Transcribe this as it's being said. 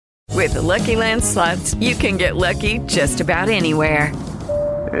With the Lucky Land Slots, you can get lucky just about anywhere.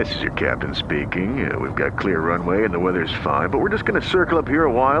 This is your captain speaking. We've got clear runway and the weather's fine, but we're just going to circle up here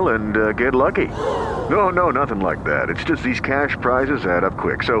a while and get lucky. No, nothing like that. It's just these cash prizes add up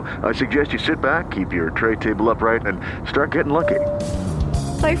quick. So I suggest you sit back, keep your tray table upright, and start getting lucky.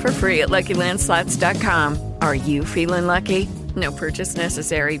 Play for free at LuckyLandSlots.com. Are you feeling lucky? No purchase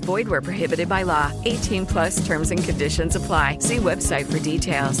necessary. Void where prohibited by law. 18 plus terms and conditions apply. See website for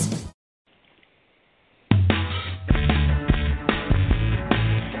details.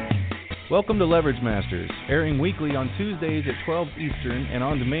 Welcome to Leverage Masters, airing weekly on Tuesdays at 12 Eastern and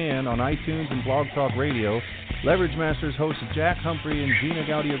on demand on iTunes and Blog Talk Radio. Leverage Masters hosts Jack Humphrey and Gina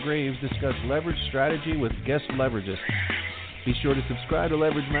Gaudio-Graves discuss leverage strategy with guest leveragists. Be sure to subscribe to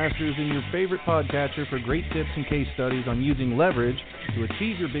Leverage Masters in your favorite podcatcher for great tips and case studies on using leverage to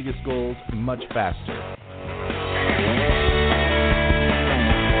achieve your biggest goals much faster.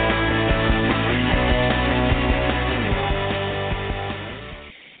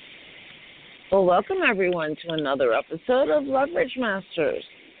 Well, welcome everyone to another episode of Leverage Masters.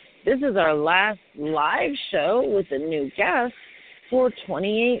 This is our last live show with a new guest for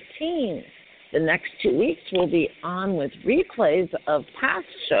 2018. The next 2 weeks will be on with replays of past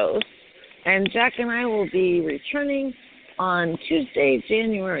shows, and Jack and I will be returning on Tuesday,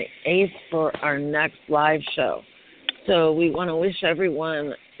 January 8th for our next live show. So we want to wish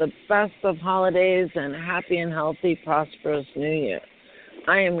everyone the best of holidays and happy and healthy, prosperous New Year.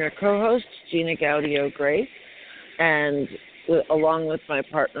 I am your co-host, Gina Gaudio-Graves, and along with my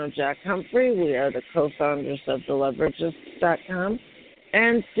partner, Jack Humphrey, we are the co-founders of TheLeveragists.com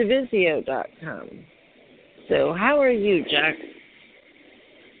and Divisio.com. So how are you, Jack?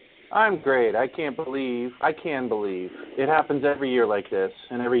 I'm great. I can believe. It happens every year like this,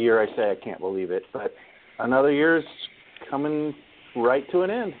 and every year I say I can't believe it, but another year's coming right to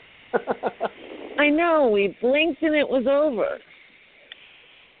an end. I know. We blinked and it was over.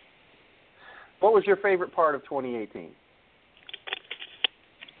 What was your favorite part of 2018?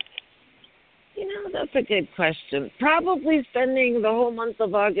 You know, that's a good question. Probably spending the whole month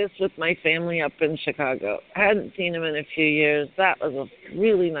of August with my family up in Chicago. I hadn't seen them in a few years. That was a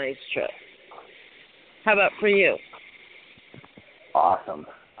really nice trip. How about for you? Awesome.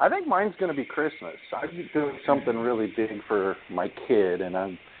 I think mine's going to be Christmas. I'm doing something really big for my kid, and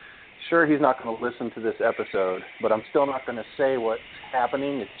I'm sure he's not going to listen to this episode, but I'm still not going to say what's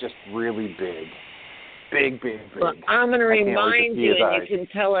happening. It's just really big. Big. Well, I'm going to remind you, and you can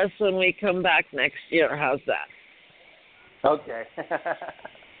tell us when we come back next year. How's that? Okay.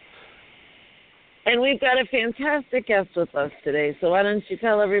 And we've got a fantastic guest with us today, so why don't you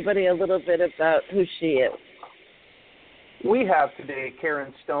tell everybody a little bit about who she is? We have today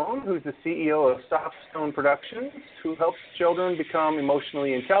Karen Stone, who's the CEO of Soft Stone Productions, who helps children become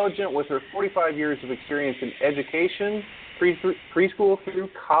emotionally intelligent with her 45 years of experience in education, preschool through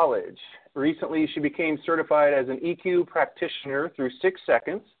college. Recently, she became certified as an EQ practitioner through 6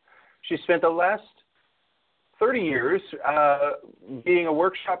 Seconds. She spent the last 30 years being a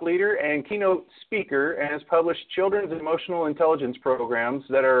workshop leader and keynote speaker, and has published children's emotional intelligence programs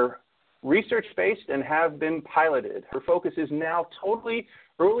that are research-based and have been piloted. Her focus is now totally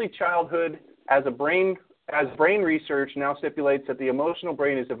early childhood, as brain research now stipulates that the emotional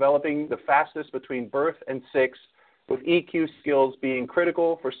brain is developing the fastest between birth and 6, with EQ skills being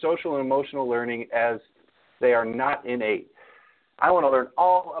critical for social and emotional learning as they are not innate. I want to learn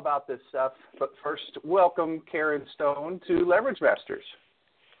all about this stuff, but first, welcome Karen Stone to Leverage Masters.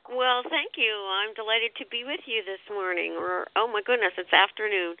 Well, thank you. I'm delighted to be with you this morning, or, oh my goodness, it's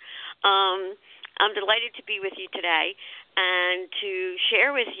afternoon. I'm delighted to be with you today and to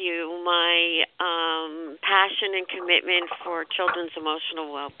share with you my passion and commitment for children's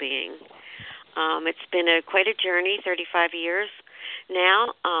emotional well-being. It's been quite a journey, 35 years now,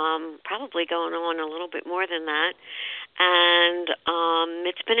 probably going on a little bit more than that. And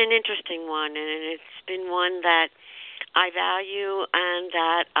it's been an interesting one, and it's been one that I value and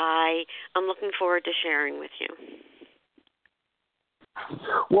that I'm looking forward to sharing with you.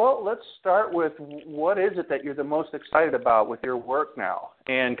 Well, let's start with what is it that you're the most excited about with your work now?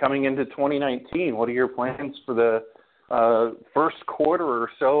 And coming into 2019, what are your plans for the first quarter or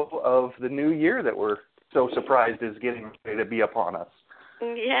so of the new year that we're so surprised is getting ready to be upon us?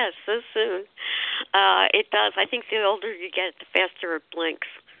 Yes, so soon. It does. I think the older you get, the faster it blinks.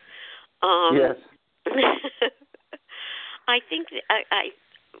 Yes. I think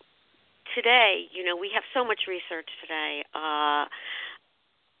today, we have so much research today,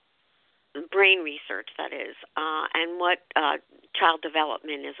 brain research, that is, and what child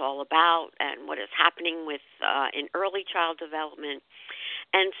development is all about and what is happening with in early child development.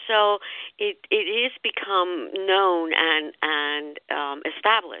 And so it is become known and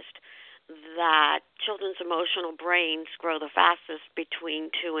established that children's emotional brains grow the fastest between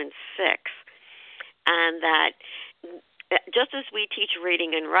 2 and 6, and that just as we teach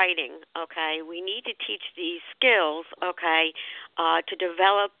reading and writing, okay, we need to teach these skills, okay, to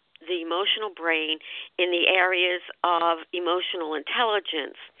develop the emotional brain in the areas of emotional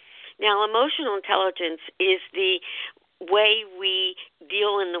intelligence. Now, emotional intelligence is the way we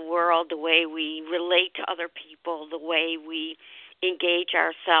deal in the world, the way we relate to other people, the way we engage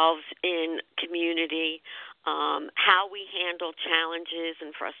ourselves in community, how we handle challenges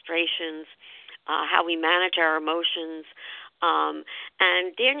and frustrations, how we manage our emotions.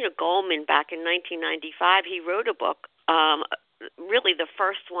 And Daniel Goleman, back in 1995, he wrote a book, really the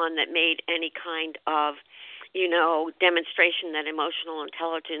first one that made any kind of, demonstration that emotional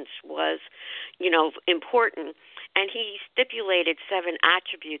intelligence was, important. And he stipulated 7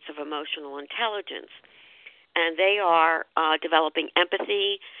 attributes of emotional intelligence. And they are developing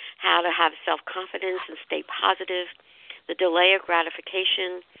empathy, how to have self-confidence and stay positive, the delay of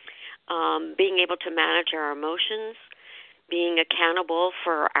gratification, being able to manage our emotions, being accountable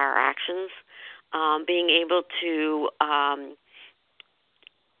for our actions, being able to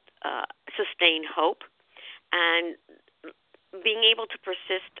sustain hope, and being able to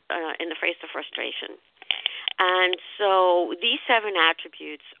persist in the face of frustration. And so these 7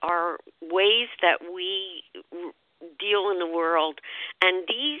 attributes are ways that we deal in the world, and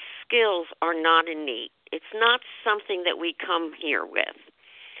these skills are not innate. It's not something that we come here with.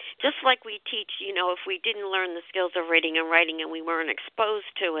 Just like we teach, if we didn't learn the skills of reading and writing and we weren't exposed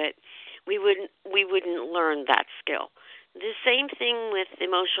to it, we wouldn't learn that skill. The same thing with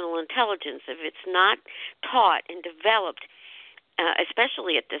emotional intelligence. If it's not taught and developed,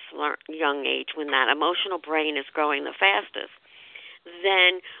 especially at this young age when that emotional brain is growing the fastest,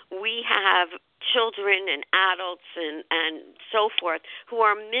 then we have children and adults and so forth who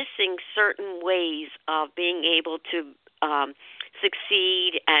are missing certain ways of being able to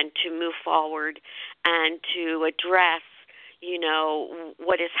succeed and to move forward and to address,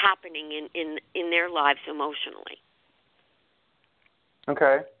 what is happening in their lives emotionally.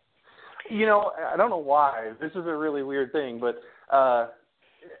 Okay. I don't know why. This is a really weird thing, but I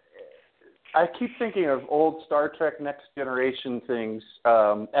keep thinking of old Star Trek Next Generation things,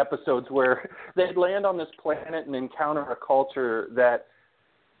 episodes where they'd land on this planet and encounter a culture that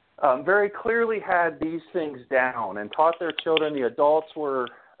very clearly had these things down and taught their children. The adults were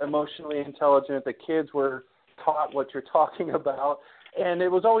emotionally intelligent. The kids were taught what you're talking about. And it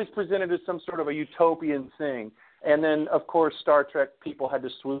was always presented as some sort of a utopian thing. And then, of course, Star Trek people had to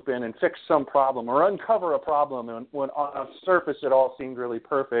swoop in and fix some problem or uncover a problem when on the surface it all seemed really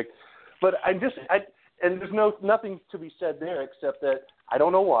perfect. But and there's nothing to be said there except that I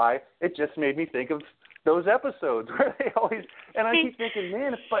don't know why, it just made me think of those episodes where they always, and I keep thinking,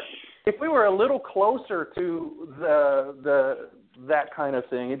 man, if we were a little closer to that kind of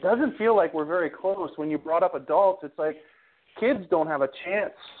thing, it doesn't feel like we're very close. When you brought up adults, it's like kids don't have a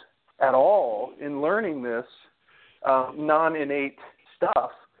chance at all in learning this non-innate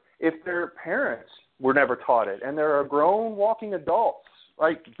stuff if their parents were never taught it, and there are grown walking adults,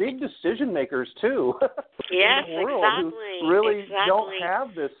 like big decision makers too, yes, in the world exactly. who really don't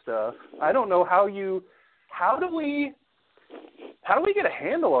have this stuff. I don't know how do we get a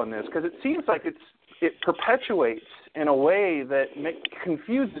handle on this, because it seems like it perpetuates in a way that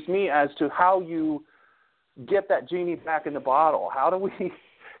confuses me as to how you get that genie back in the bottle. How do we?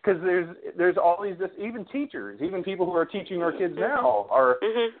 Because there's all these, even teachers, even people who are teaching our kids now are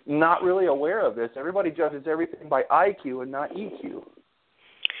not really aware of this. Everybody judges everything by IQ and not EQ.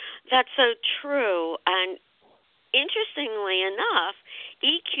 That's so true. And interestingly enough,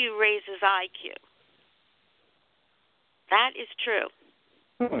 EQ raises IQ. That is true.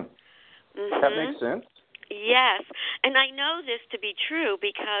 That makes sense. Yes, and I know this to be true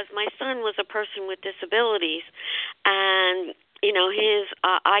because my son was a person with disabilities, and his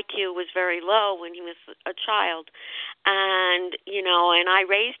IQ was very low when he was a child, and and I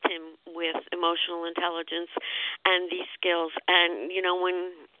raised him with emotional intelligence and these skills, and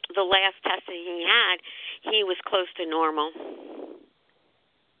when the last test that he had, he was close to normal.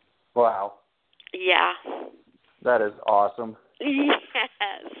 Wow. Yeah. That is awesome. Yes.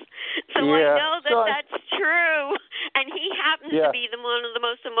 So I know that's true. And he happens to be one of the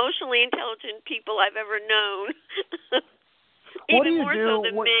most emotionally intelligent people I've ever known. Even more so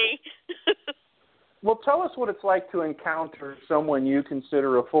than me. Well, tell us what it's like to encounter someone you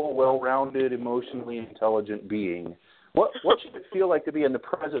consider a full, well-rounded, emotionally intelligent being. What should it feel like to be in the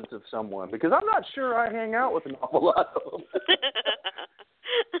presence of someone? Because I'm not sure I hang out with an awful lot of them.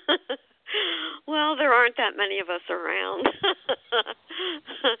 aren't that many of us around.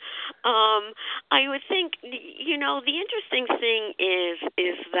 I would think, the interesting thing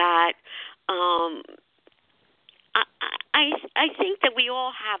is that I think that we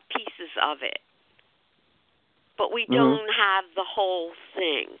all have pieces of it, but we don't have the whole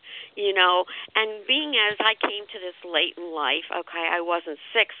thing, And being as I came to this late in life, okay, I wasn't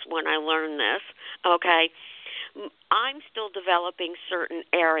 6 when I learned this, okay, I'm still developing certain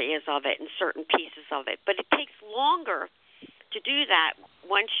areas of it and certain pieces of it, but it takes longer to do that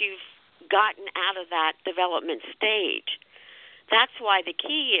once you've gotten out of that development stage. That's why the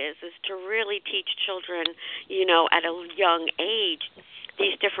key is to really teach children, at a young age,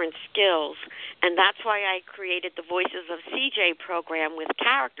 these different skills. And that's why I created the Voices of CJ program with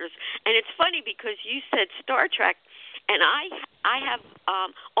characters. And it's funny because you said Star Trek, and I have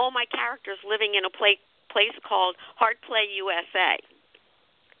all my characters living in a place called Heart Play USA.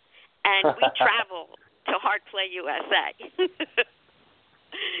 And we travel to Heart Play USA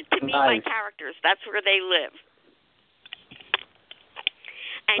to meet my characters. That's where they live.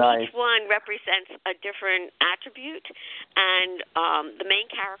 And each one represents a different attribute. And the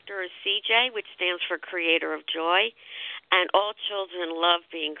main character is CJ, which stands for Creator of Joy. And all children love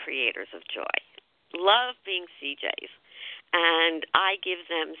being creators of joy, love being CJs. And I give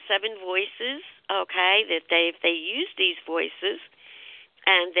them 7 voices, okay, that if they use these voices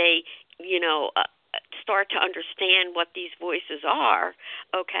and they, start to understand what these voices are,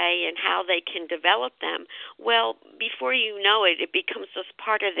 okay, and how they can develop them, well, before you know it, it becomes just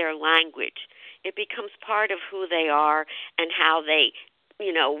part of their language. It becomes part of who they are and how they,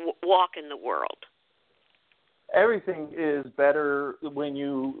 walk in the world. Everything is better when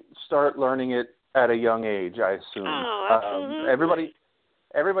you start learning it at a young age, I assume. Oh, absolutely.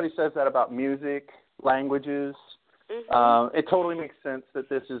 Everybody says that about music, languages. It totally makes sense that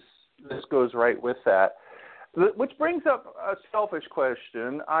this goes right with that. Which brings up a selfish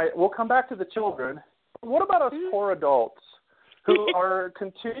question. We'll come back to the children. What about us poor adults who are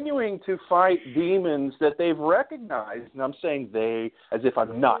continuing to fight demons that they've recognized? And I'm saying they, as if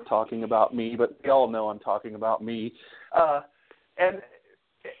I'm not talking about me, but they all know I'm talking about me. And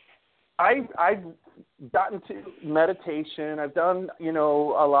I've gotten to meditation. I've done, a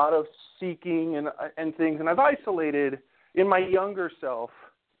lot of seeking and things, and I've isolated in my younger self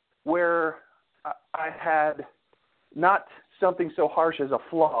where I had not something so harsh as a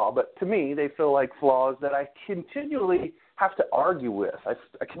flaw, but to me they feel like flaws that I continually have to argue with. I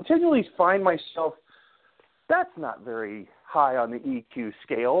continually find myself, that's not very high on the EQ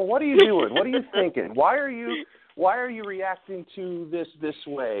scale. What are you doing? What are you thinking? Why are you reacting to this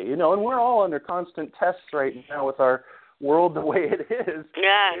way? And we're all under constant tests right now with our world the way it is.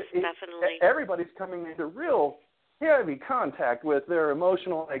 Yes, definitely. Everybody's coming into real heavy contact with their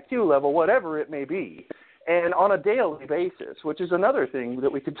emotional IQ level, whatever it may be, and on a daily basis, which is another thing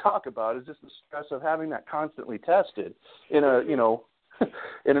that we could talk about, is just the stress of having that constantly tested in a,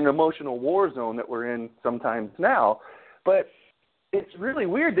 in an emotional war zone that we're in sometimes now. But it's really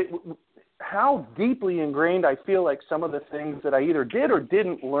weird that how deeply ingrained I feel like some of the things that I either did or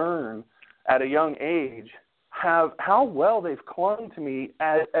didn't learn at a young age how well they've clung to me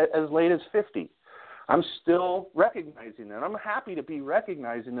as late as 50. I'm still recognizing them. I'm happy to be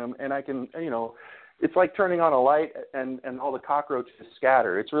recognizing them, and I can, it's like turning on a light and all the cockroaches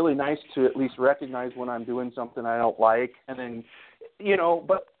scatter. It's really nice to at least recognize when I'm doing something I don't like, and then,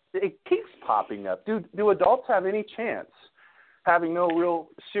 but it keeps popping up. Do adults have any chance, having no real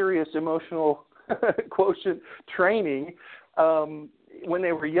serious emotional quotient training when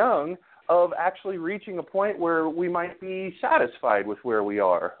they were young, of actually reaching a point where we might be satisfied with where we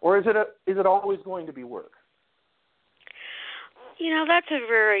are? Or is it always going to be work? That's a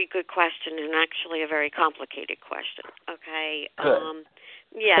very good question, and actually a very complicated question, okay?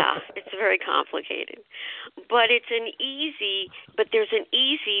 Yeah, it's very complicated. But there's an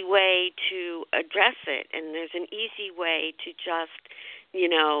easy way to address it, and there's an easy way to just,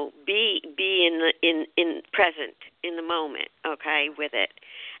 be in present, in the moment, okay, with it.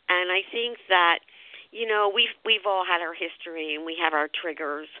 And I think that, we've all had our history, and we have our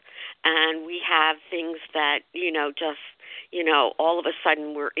triggers, and we have things that, all of a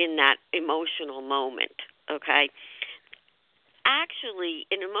sudden we're in that emotional moment, okay? Actually,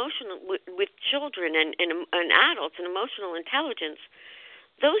 with children and adults and emotional intelligence,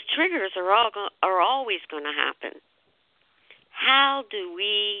 those triggers are always going to happen. How do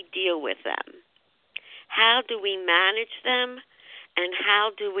we deal with them? How do we manage them? And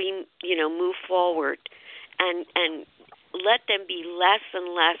how do we, move forward and let them be less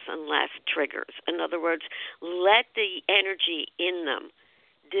and less and less triggers? In other words, let the energy in them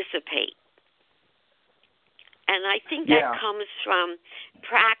dissipate. And I think that comes from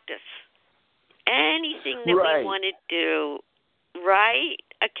practice. Anything that we want to do, right?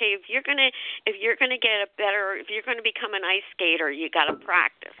 Okay, if you're gonna become an ice skater, you got to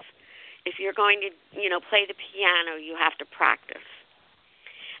practice. If you're going to, play the piano, you have to practice.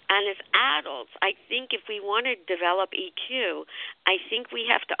 And as adults, I think if we want to develop EQ, I think we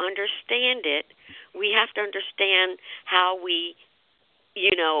have to understand it. We have to understand how we,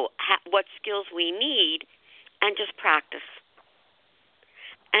 what skills we need, and just practice.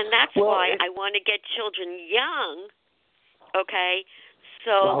 And that's why I want to get children young, okay,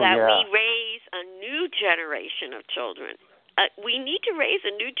 so that we raise a new generation of children. We need to raise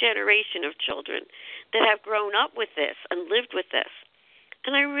a new generation of children that have grown up with this and lived with this.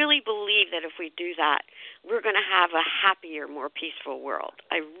 And I really believe that if we do that, we're going to have a happier, more peaceful world.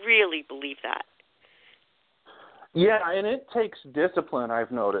 I really believe that. Yeah, and it takes discipline,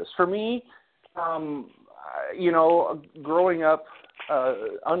 I've noticed. For me, growing up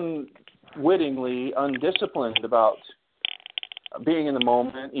unwittingly undisciplined about being in the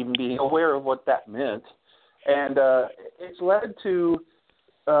moment, even being aware of what that meant. And it's led to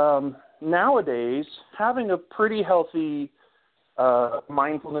nowadays having a pretty healthy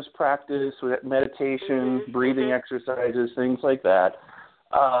mindfulness practice, with meditation, breathing exercises, things like that.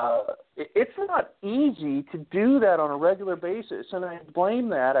 It's not easy to do that on a regular basis, and I blame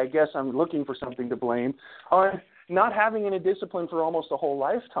that. I guess I'm looking for something to blame on not having any discipline for almost a whole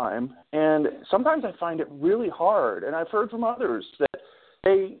lifetime. And sometimes I find it really hard, and I've heard from others that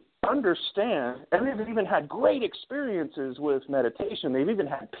they understand, and they've even had great experiences with meditation. They've even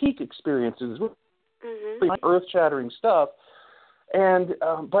had peak experiences with earth-shattering stuff. And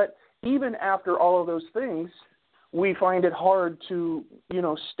but even after all of those things, we find it hard to,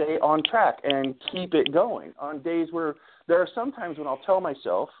 stay on track and keep it going on days where there are some times when I'll tell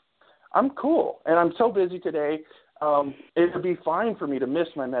myself, I'm cool and I'm so busy today, it would be fine for me to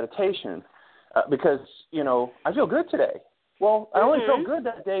miss my meditation because, I feel good today. Well, I only felt good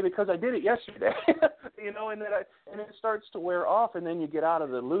that day because I did it yesterday, and it starts to wear off, and then you get out of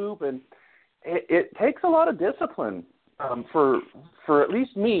the loop, and it takes a lot of discipline. For at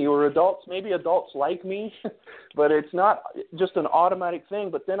least me or adults, maybe adults like me, but it's not just an automatic thing.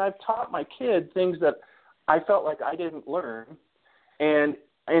 But then I've taught my kid things that I felt like I didn't learn, and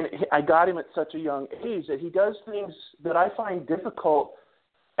I got him at such a young age that he does things that I find difficult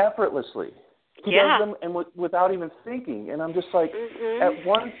effortlessly. He does them and without even thinking, and I'm just like, at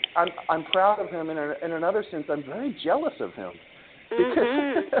once I'm proud of him, and in another sense I'm very jealous of him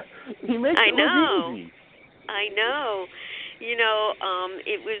because he makes it look easy. I know.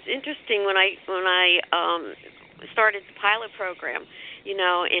 It was interesting when I started the pilot program, in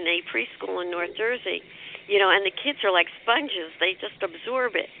a preschool in North Jersey, and the kids are like sponges. They just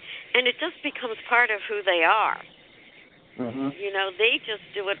absorb it, and it just becomes part of who they are. They just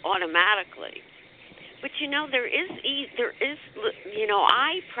do it automatically. But, there is,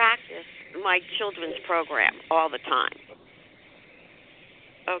 I practice my children's program all the time.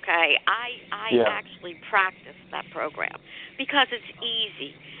 Okay, I actually practice that program because it's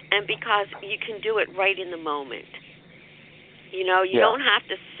easy and because you can do it right in the moment. You don't have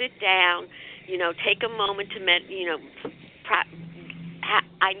to sit down, take a moment to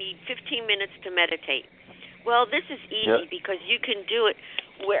I need 15 minutes to meditate. Well, this is easy because you can do it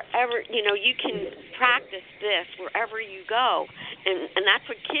wherever, you can practice this wherever you go, and that's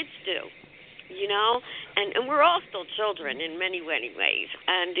what kids do. And we're all still children in many, many ways.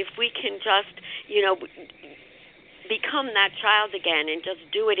 And if we can just, become that child again and just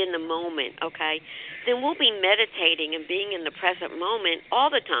do it in the moment, okay, then we'll be meditating and being in the present moment all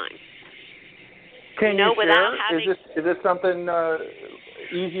the time. Can you share? Is this something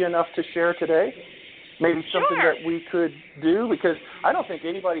easy enough to share today? Maybe something that we could do? Because I don't think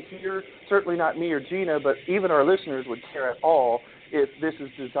anybody here, certainly not me or Gina, but even our listeners would care at all if this is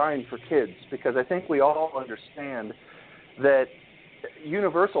designed for kids, because I think we all understand that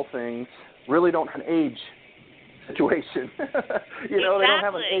universal things really don't have an age situation. They don't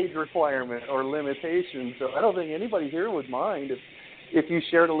have an age requirement or limitation. So I don't think anybody here would mind if you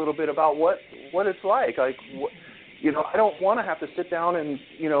shared a little bit about what it's like. Like, I don't want to have to sit down and,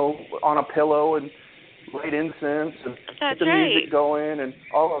 on a pillow and light incense and get the music going and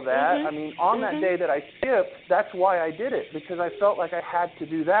all of that. I mean, on that day that I skipped, that's why I did it, because I felt like I had to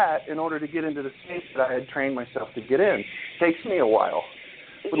do that in order to get into the state that I had trained myself to get in. Takes me a while.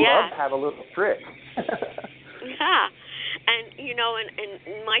 Would love to have a little trick. And,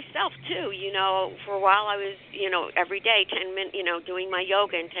 and myself too, for a while I was, every day, 10 minutes, doing my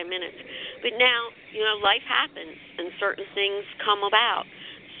yoga in 10 minutes. But now, life happens and certain things come about.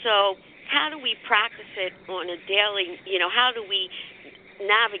 So how do we practice it on a daily, how do we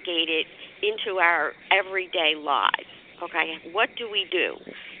navigate it into our everyday lives? Okay, what do we do?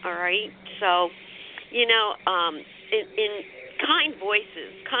 All right, so, in kind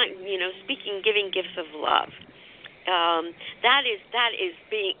voices, speaking, giving gifts of love. That is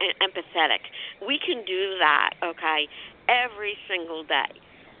being empathetic. We can do that, okay, every single day.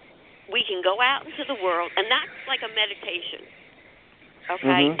 We can go out into the world, and that's like a meditation,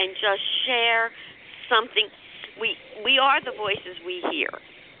 okay, and just share something. We are the voices we hear,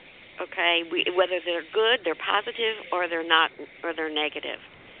 okay, whether they're good, they're positive, or they're not, or they're negative.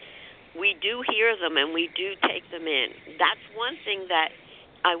 We do hear them, and we do take them in. That's one thing that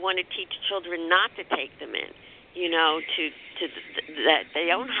I want to teach children not to take them in. That they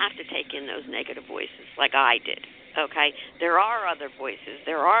don't have to take in those negative voices like I did, okay? There are other voices.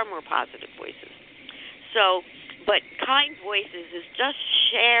 There are more positive voices. So, but kind voices is just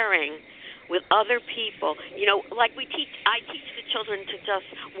sharing with other people. Like I teach the children to just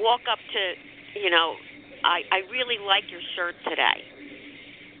walk up to, I really like your shirt today.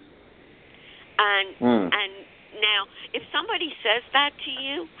 And now, if somebody says that to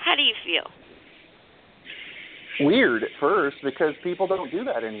you, how do you feel? Weird at first because people don't do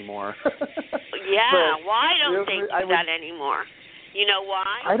that anymore. Yeah, why don't they do that anymore? You know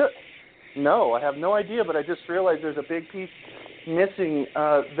why? No, I have no idea, but I just realized there's a big piece missing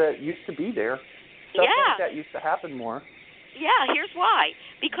that used to be there. Stuff like that used to happen more. Yeah, here's why.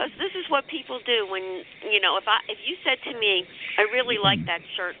 Because this is what people do when, if you said to me, I really like that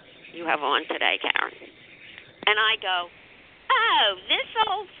shirt you have on today, Karen, and I go, oh, this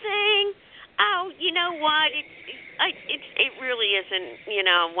old thing. Oh, you know what? It really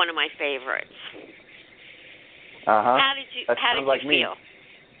isn't, one of my favorites. How did you feel?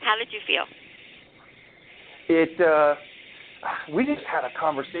 How did you feel? We just had a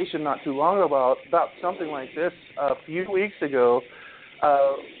conversation not too long ago about something like this a few weeks ago,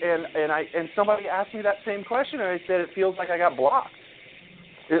 and somebody asked me that same question, and I said it feels like I got blocked.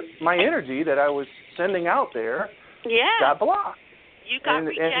 My energy that I was sending out there got blocked. You got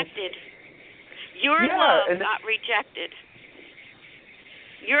rejected. Your love got rejected.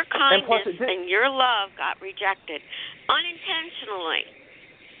 Your kindness and your love got rejected unintentionally.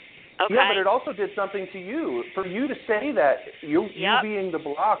 Okay? Yeah, but it also did something to you. For you to say that, you being the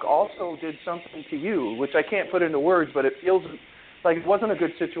block also did something to you, which I can't put into words, but it feels like it wasn't a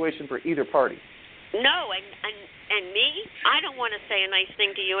good situation for either party. No, and me, I don't want to say a nice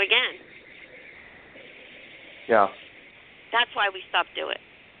thing to you again. Yeah. That's why we stopped doing it.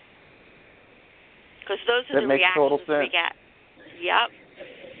 Because those are the reactions we get. Yep.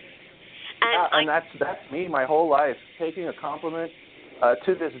 And that's me my whole life. Taking a compliment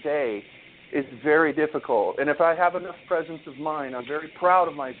to this day is very difficult. And if I have enough presence of mind, I'm very proud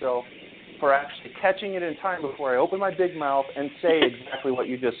of myself for actually catching it in time before I open my big mouth and say exactly what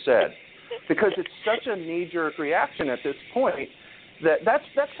you just said. Because it's such a knee-jerk reaction at this point that's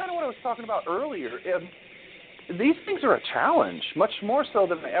kind of what I was talking about earlier. These things are a challenge, much more so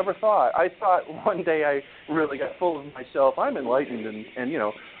than I ever thought. I thought one day I really got full of myself. I'm enlightened and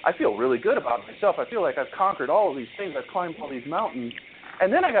I feel really good about myself. I feel like I've conquered all of these things. I've climbed all these mountains.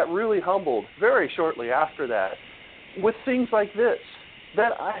 And then I got really humbled very shortly after that with things like this,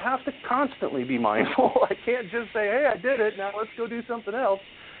 that I have to constantly be mindful. I can't just say, hey, I did it, now let's go do something else,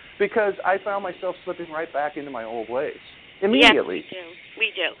 because I found myself slipping right back into my old ways. Immediately. Yes, we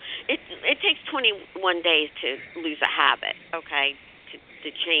do. It takes 21 days to lose a habit, okay, to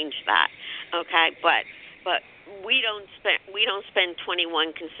change that, okay. But we don't spend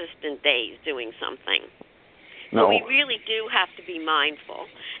 21 consistent days doing something. No. But we really do have to be mindful,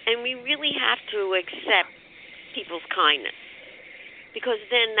 and we really have to accept people's kindness, because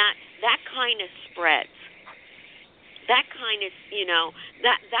then that kindness spreads. That kindness,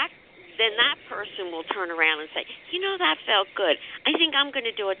 then that person will turn around and say, that felt good. I think I'm going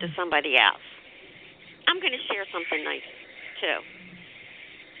to do it to somebody else. I'm going to share something nice, too.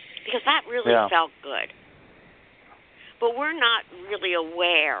 Because that really felt good. But we're not really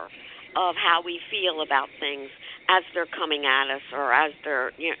aware of how we feel about things as they're coming at us or as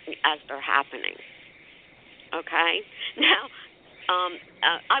they're happening. Okay? Now,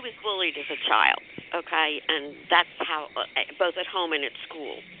 I was bullied as a child, okay? And that's how, both at home and at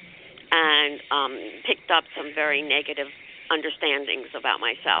school. And picked up some very negative understandings about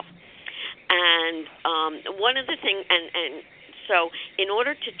myself. And one of the things, and so in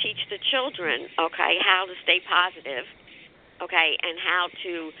order to teach the children, okay, how to stay positive, okay, and how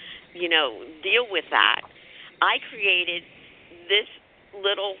to, deal with that, I created this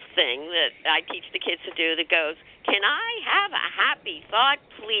little thing that I teach the kids to do that goes, can I have a happy thought,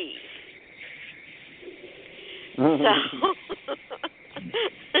 please? So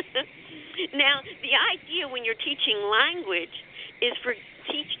now, the idea when you're teaching language is for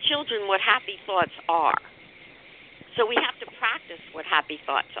teach children what happy thoughts are. So we have to practice what happy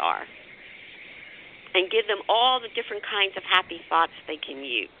thoughts are and give them all the different kinds of happy thoughts they can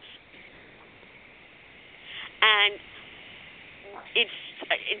use. And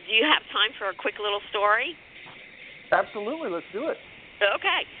do you have time for a quick little story? Absolutely, let's do it.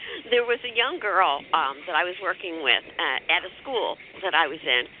 Okay. There was a young girl that I was working with at a school that I was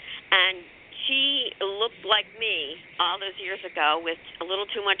in, and she looked like me all those years ago with a little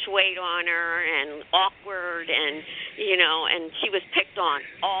too much weight on her and awkward and, and she was picked on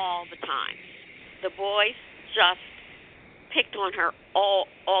all the time. The boys just picked on her all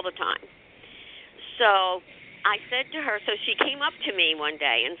the time. So I said to her, so she came up to me one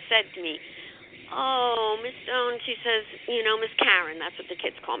day and said to me, "Oh, Miss Stone," she says, Miss Karen, that's what the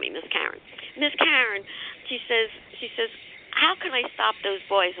kids call me, Miss Karen. Miss Karen, she says, how can I stop those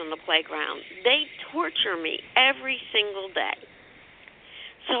boys on the playground? They torture me every single day.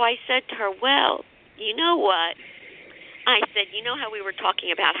 So I said to her, well, you know what? I said, you know how we were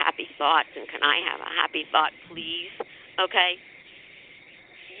talking about happy thoughts and can I have a happy thought, please? Okay?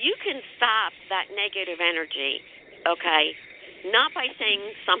 You can stop that negative energy, okay, not by saying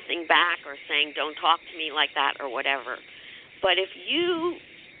something back or saying don't talk to me like that or whatever. But if you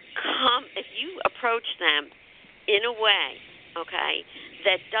approach them in a way, okay,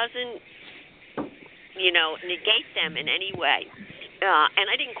 that doesn't, negate them in any way. And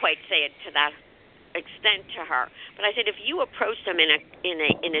I didn't quite say it to that extent to her, but I said if you approach them in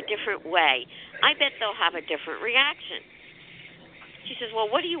a different way, I bet they'll have a different reaction. She says, well,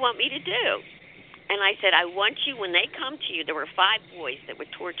 what do you want me to do? And I said, I want you, when they come to you, there were 5 boys that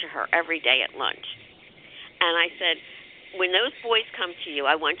would torture her every day at lunch. And I said, when those boys come to you,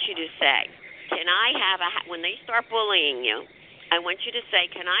 I want you to say, when they start bullying you, I want you to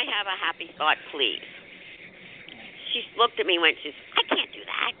say, can I have a happy thought, please? She looked at me and went, I can't do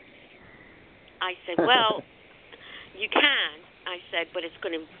that. I said, well, you can. I said, but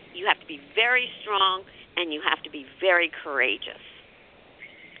you have to be very strong and you have to be very courageous.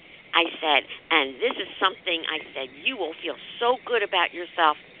 I said, and this is something, I said, you will feel so good about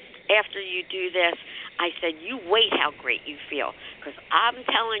yourself after you do this. I said, you wait how great you feel, because I'm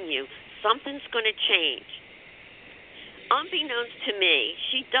telling you, something's going to change. Unbeknownst to me,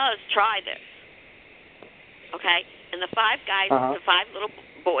 she does try this. Okay? And the 5 guys, the 5 little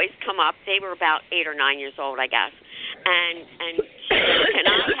boys come up. They were about 8 or 9 years old, I guess. And she said, can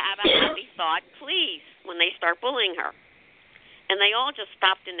I have a happy thought, please, when they start bullying her? And they all just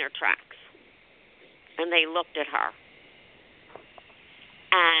stopped in their tracks. And they looked at her.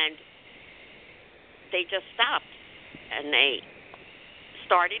 And they just stopped. And they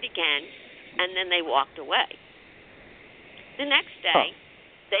started again. And then they walked away. The next day,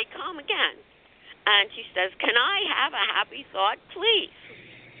 they come again. And she says, can I have a happy thought, please?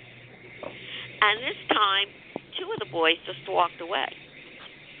 And this time, 2 of the boys just walked away.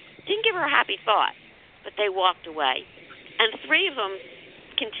 Didn't give her a happy thought, but they walked away. And 3 of them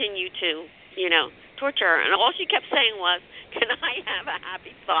continued to, torture her. And all she kept saying was, can I have a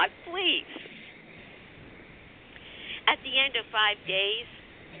happy thought, please? At the end of 5 days,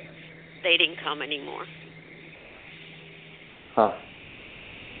 they didn't come anymore. Huh.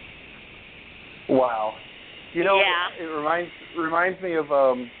 Wow. Yeah. It reminds me of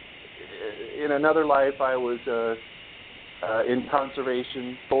in another life I was in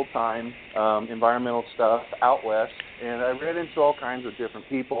conservation full-time, environmental stuff out west, and I ran into all kinds of different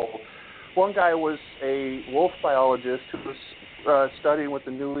people. One guy was a wolf biologist who was studying with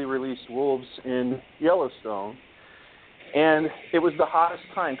the newly released wolves in Yellowstone, and it was the hottest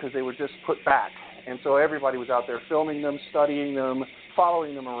time because they were just put back, and so everybody was out there filming them, studying them,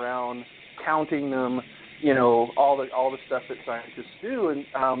 following them around, counting them, all the stuff that scientists do. And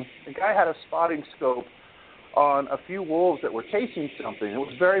the guy had a spotting scope on a few wolves that were chasing something. It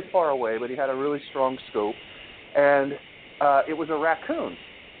was very far away, but he had a really strong scope, and it was a raccoon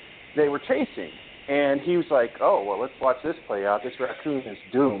they were chasing. And he was like, oh, well, let's watch this play out. This raccoon is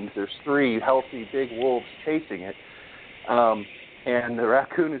doomed. There's 3 healthy big wolves chasing it. And the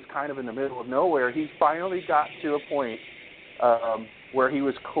raccoon is kind of in the middle of nowhere. He finally got to a point where he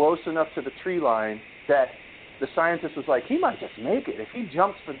was close enough to the tree line that the scientist was like, he might just make it. If he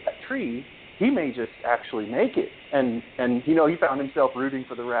jumps for that tree, he may just actually make it. And he found himself rooting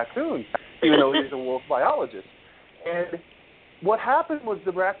for the raccoon, even though he's a wolf biologist. And what happened was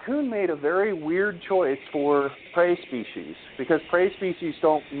the raccoon made a very weird choice for prey species, because prey species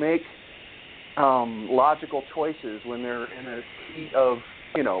don't make logical choices when they're in a heat of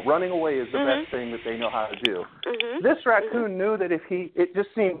running away is the best thing that they know how to do. Mm-hmm. This raccoon knew that it just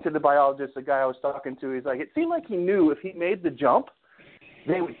seemed to the biologist, the guy I was talking to, he's like, it seemed like he knew if he made the jump,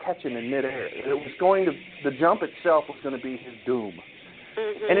 they would catch him in midair. The jump itself was going to be his doom.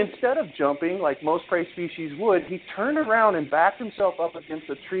 Mm-hmm. And instead of jumping like most prey species would, he turned around and backed himself up against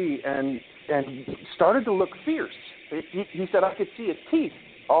a tree and started to look fierce. He said, I could see his teeth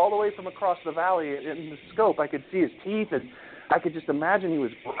all the way from across the valley in the scope. I could see his teeth, and I could just imagine he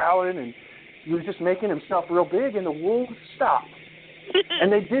was growling, and he was just making himself real big, and the wolves stopped. And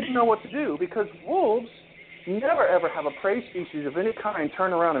they didn't know what to do because wolves never, ever have a prey species of any kind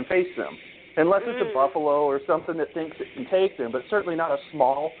turn around and face them, unless it's a buffalo or something that thinks it can take them, but certainly not a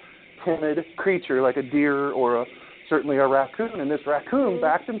small, timid creature like a deer or certainly a raccoon. And this raccoon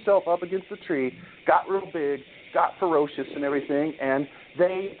backed himself up against the tree, got real big, got ferocious and everything, and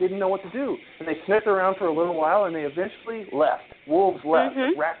they didn't know what to do. And they sniffed around for a little while, and they eventually left. Wolves left.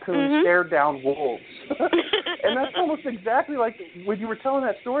 Mm-hmm. The raccoons stared down wolves. And that's almost exactly like when you were telling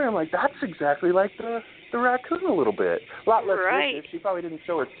that story, I'm like, that's exactly like the raccoon a little bit. A lot less vicious. She probably didn't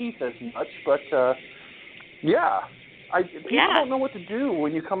show her teeth as much, but people don't know what to do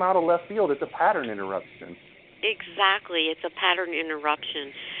when you come out of left field. It's a pattern interruption. Exactly. It's a pattern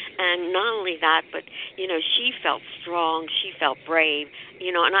interruption. And not only that, but, she felt strong. She felt brave,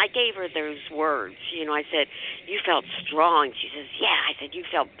 and I gave her those words. I said, you felt strong. She says, yeah. I said, you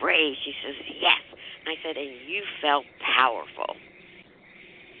felt brave. She says, yes. And I said, and you felt powerful.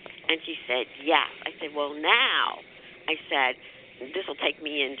 And she said, yes. I said, well, now, I said, this will take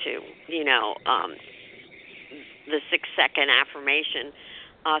me into, the 6-second affirmation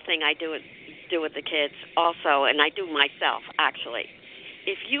thing I do with the kids also, and I do myself, actually.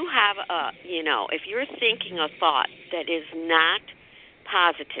 If you have if you're thinking a thought that is not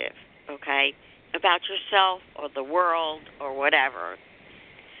positive, okay, about yourself or the world or whatever,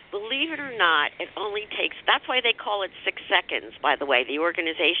 believe it or not, it only takes, that's why they call it 6 seconds, by the way, the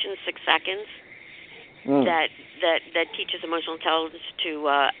organization 6 seconds that teaches emotional intelligence to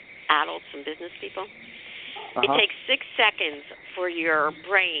adults and business people. It takes 6 seconds for your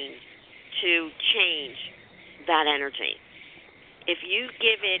brain to change that energy. If you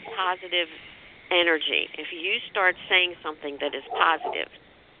give it positive energy, if you start saying something that is positive,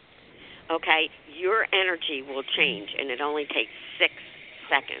 okay, your energy will change, and it only takes 6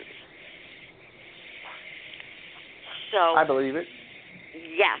 seconds. So I believe it.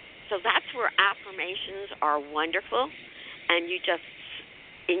 Yes. So that's where affirmations are wonderful, and you just,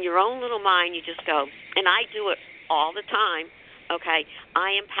 in your own little mind, you just go, and I do it all the time, okay, I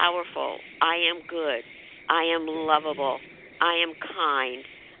am powerful, I am good, I am lovable, I am kind,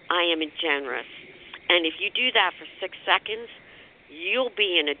 I am generous. And if you do that for 6 seconds, you'll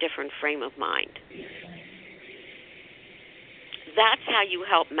be in a different frame of mind. That's how you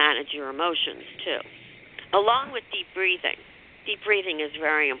help manage your emotions, too, along with deep breathing. Deep breathing is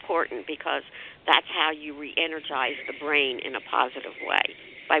very important because that's how you re-energize the brain in a positive way,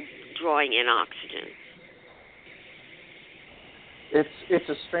 by drawing in oxygen. It's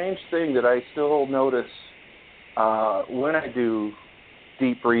a strange thing that I still notice when I do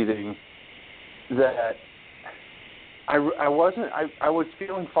deep breathing that I was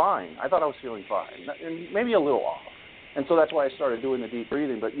feeling fine. I thought I was feeling fine, and maybe a little off. And so that's why I started doing the deep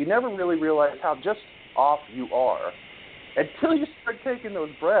breathing. But you never really realize how just off you are until you start taking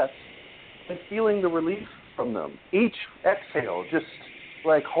those breaths and feeling the relief from them. Each exhale, just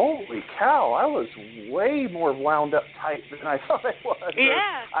like, holy cow, I was way more wound up tight than I thought I was.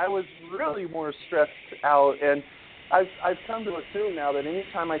 Yeah. I was really more stressed out. And I've come to assume now that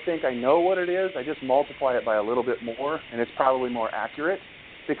anytime I think I know what it is, I just multiply it by a little bit more, and it's probably more accurate,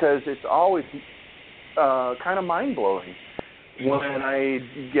 because it's always kind of mind-blowing when I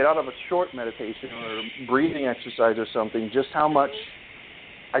get out of a short meditation or breathing exercise or something, just how much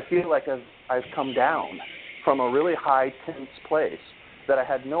I feel like I've come down from a really high, tense place that I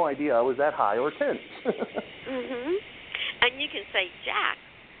had no idea I was that high or tense. Mhm. And you can say, Jack,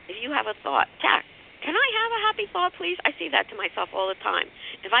 if you have a thought, Jack, can I have a happy thought, please? I say that to myself all the time.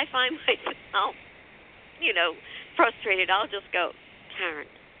 If I find myself, frustrated, I'll just go, Karen,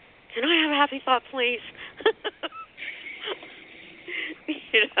 can I have a happy thought, please?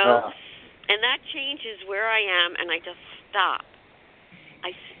 And that changes where I am, and I just stop.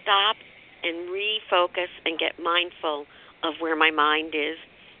 I stop and refocus and get mindful of where my mind is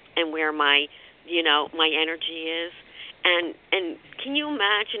and where my energy is. And can you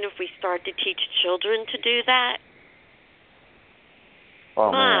imagine if we start to teach children to do that?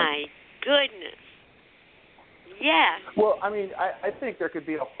 Oh, my man. goodness. Yeah. Well, I mean, I think there could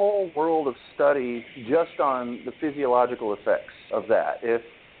be a whole world of study just on the physiological effects of that.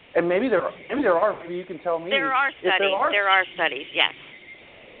 And maybe there are. Maybe you can tell me. There are studies. There are studies. Yes.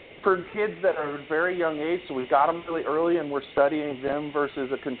 For kids that are at a very young age, so we got them really early, and we're studying them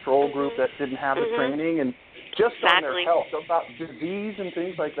versus a control group that didn't have the training, and just on their health, about disease and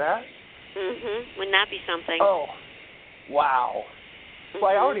things like that. Wouldn't that be something? Oh, wow. Well,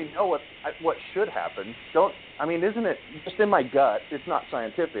 I already know what should happen. Isn't it just in my gut? It's not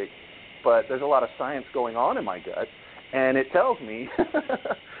scientific, but there's a lot of science going on in my gut, and it tells me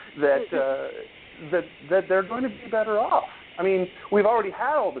that they're going to be better off. I mean, we've already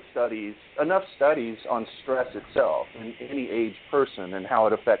had all the enough studies on stress itself in any age person and how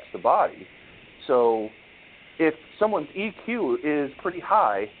it affects the body. So if someone's EQ is pretty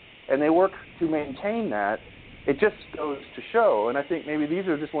high and they work to maintain that, it just goes to show. And I think maybe these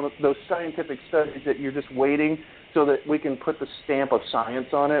are just one of those scientific studies that you're just waiting so that we can put the stamp of science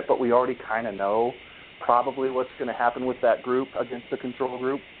on it, but we already kind of know probably what's going to happen with that group against the control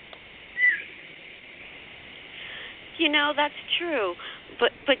group. That's true.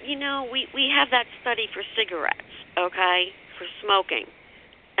 But we have that study for cigarettes, okay, for smoking.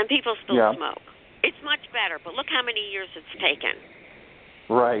 And people still smoke. It's much better, but look how many years it's taken.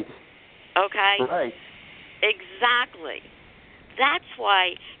 Right. Okay? Right. Exactly. That's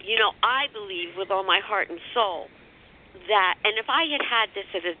why, I believe with all my heart and soul that, and if I had this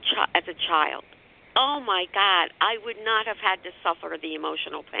as a child, oh my God, I would not have had to suffer the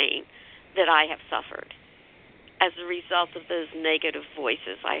emotional pain that I have suffered as a result of those negative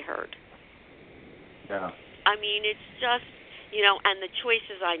voices I heard. Yeah. I mean, it's just, and the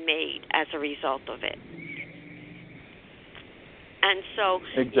choices I made as a result of it. And so,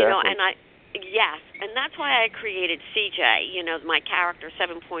 exactly. Yes, and that's why I created CJ, my character,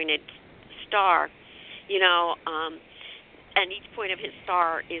 7-pointed star, and each point of his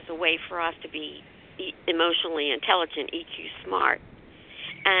star is a way for us to be emotionally intelligent, EQ smart.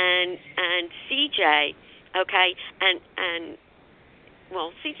 And CJ, okay, and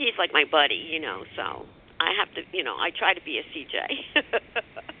well, CJ is like my buddy, so I have to, I try to be a CJ.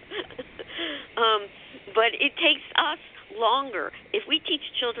 But it takes us longer. If we teach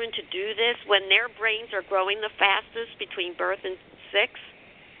children to do this when their brains are growing the fastest between birth and 6,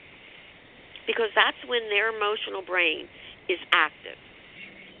 because that's when their emotional brain is active.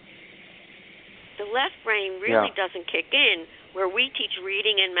 The left brain really doesn't kick in. Where we teach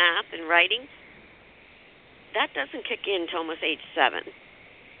reading and math and writing, that doesn't kick in until almost age 7.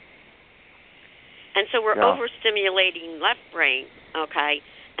 And so we're overstimulating left brain, okay,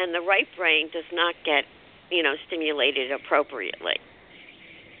 and the right brain does not get stimulated appropriately.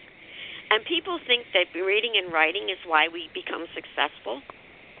 And people think that reading and writing is why we become successful.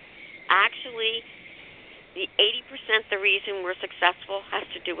 Actually, the 80% the reason we're successful has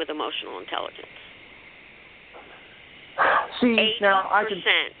to do with emotional intelligence. See, 80%. now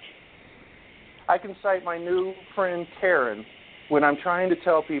I can cite my new friend Karen when I'm trying to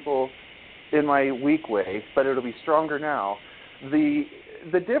tell people in my weak way, but it'll be stronger now, the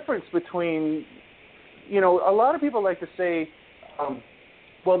difference between, a lot of people like to say,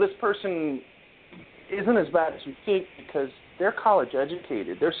 well, this person isn't as bad as you think because they're college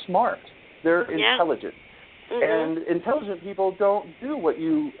educated, they're smart, they're intelligent. And intelligent people don't do what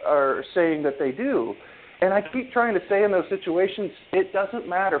you are saying that they do. And I keep trying to say in those situations, it doesn't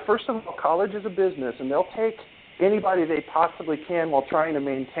matter. First of all, college is a business, and they'll take anybody they possibly can while trying to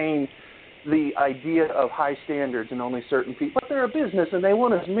maintain the idea of high standards and only certain people. But they're a business, and they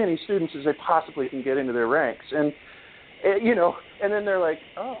want as many students as they possibly can get into their ranks. And, and then they're like,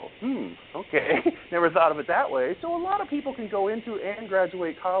 okay, never thought of it that way. So a lot of people can go into and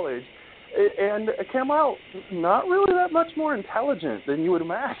graduate college and come out not really that much more intelligent than you would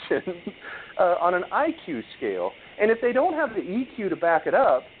imagine on an IQ scale. And if they don't have the EQ to back it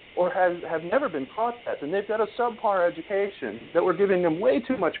up or have never been taught that, then they've got a subpar education that we're giving them way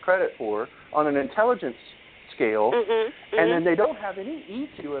too much credit for on an intelligence scale, and then they don't have any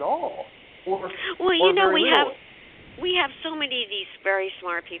EQ at all. We have so many of these very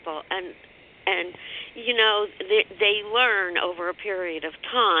smart people, and they learn over a period of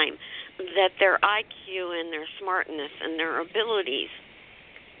time that their IQ and their smartness and their abilities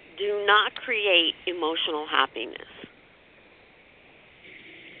do not create emotional happiness.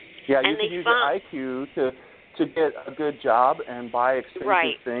 Yeah, you can use your IQ to get a good job and buy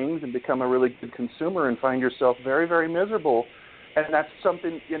expensive things and become a really good consumer and find yourself very, very miserable. And that's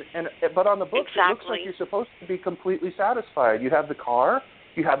something. But on the books, it looks like you're supposed to be completely satisfied. You have the car,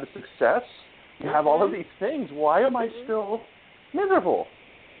 you have the success, you have all of these things. Why am I still miserable?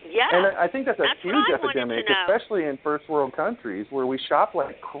 Yeah. And I think that's a huge what I epidemic, wanted to know. especially in first world countries where we shop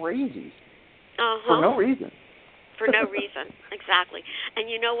like crazy Uh-huh. for no reason. For no reason, exactly. And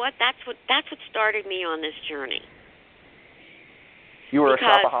you know what? That's what started me on this journey. You were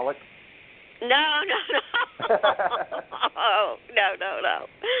Because, a shopaholic? No. Oh, no.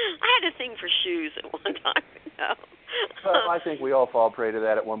 I had a thing for shoes at one time. No. Well, I think we all fall prey to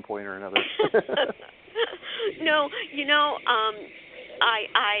that at one point or another. No, you know,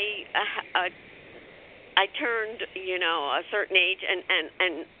 I turned, you know, a certain age,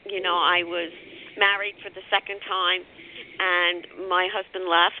 and you know, I was married for the second time, and my husband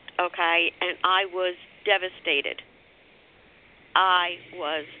left. Okay, and I was devastated.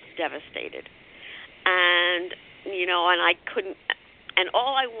 And you know, and I couldn't. And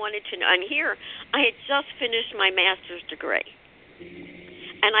all I wanted to know, and here I had just finished my master's degree,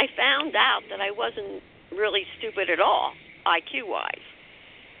 and I found out that I wasn't really stupid at all, IQ-wise.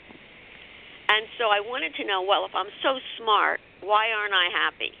 And so I wanted to know, well, if I'm so smart, why aren't I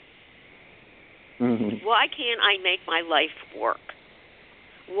happy? Mm-hmm. Why can't I make my life work?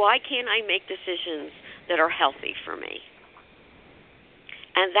 Why can't I make decisions that are healthy for me?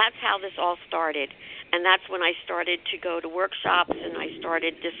 And that's how this all started. And that's when I started to go to workshops, and I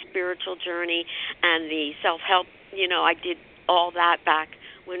started this spiritual journey and the self-help. You know, I did all that back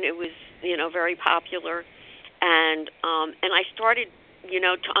when it was, you know, very popular. And I started, you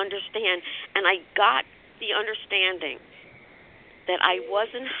know, to understand. And I got the understanding that I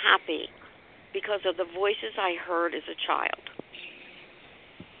wasn't happy because of the voices I heard as a child.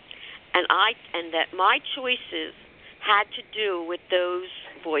 And that my choices had to do with those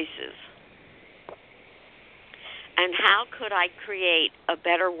voices. And how could I create a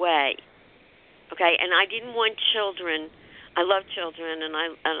better way? Okay, and I didn't want children. I love children, and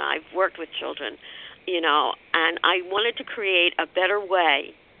I've worked with children, you know, and I wanted to create a better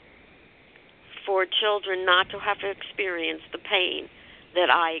way for children not to have to experience the pain that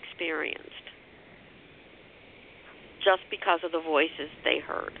I experienced just because of the voices they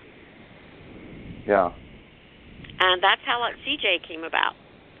heard. Yeah. And that's how CJ came about,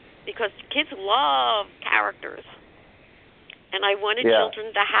 because kids love characters. And I wanted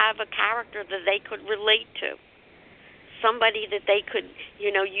children to have a character that they could relate to, somebody that they could,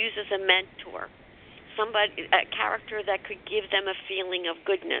 you know, use as a mentor, a character that could give them a feeling of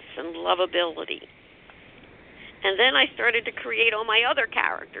goodness and lovability. And then I started to create all my other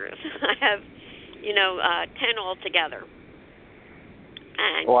characters. I have, you know, 10 altogether.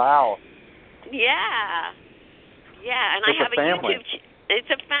 And wow. Yeah, and it's I have a family. YouTube.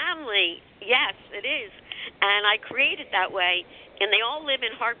 It's a family. Yes, it is. And I created that way, and they all live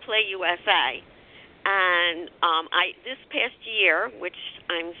in Heart Play, USA. And this past year, which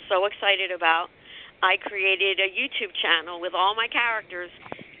I'm so excited about, I created a YouTube channel with all my characters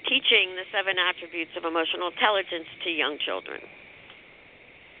teaching the 7 attributes of emotional intelligence to young children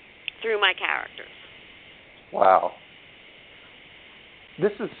through my characters. Wow.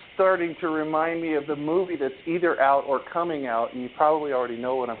 This is starting to remind me of the movie that's either out or coming out, and you probably already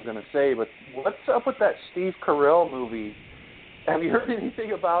know what I'm going to say, but what's up with that Steve Carell movie? Have you heard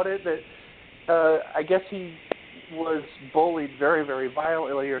anything about it? That I guess he was bullied very, very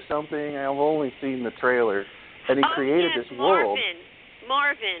violently or something. I've only seen the trailer. And he created this world.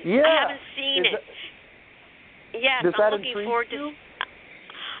 Marvin. Yeah. I haven't seen it. Yes, does I'm that looking forward to.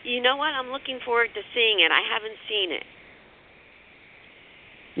 You know what? I'm looking forward to seeing it. I haven't seen it.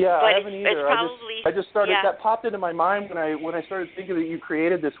 Yeah, but I haven't either. I just started. Yeah. That popped into my mind when I started thinking that you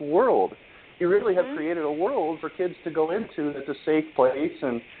created this world. You really have created a world for kids to go into that's a safe place.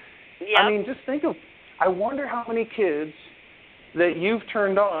 And I mean, just think of. I wonder how many kids that you've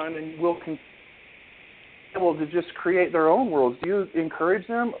turned on and will be able to just create their own worlds. Do you encourage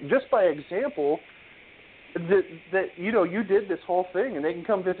them just by example? That you know you did this whole thing, and they can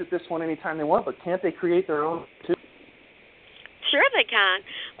come visit this one anytime they want. But can't they create their own too? Sure, they can,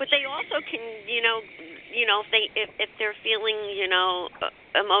 but they also can, you know, if they're feeling, you know,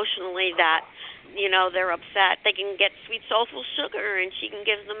 emotionally that, you know, they're upset, they can get Sweet Soulful Sugar, and she can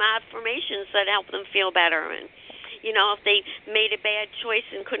give them affirmations that help them feel better. And, you know, if they made a bad choice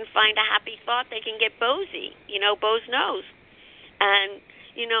and couldn't find a happy thought, they can get Bozy, you know, Bo's Nose, and.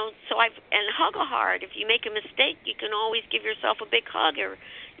 You know, and hug a heart. If you make a mistake, you can always give yourself a big hug, or,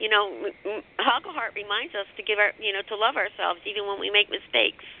 you know, hug a heart reminds us to to love ourselves even when we make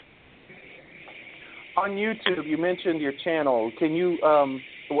mistakes. On YouTube, you mentioned your channel. Can you,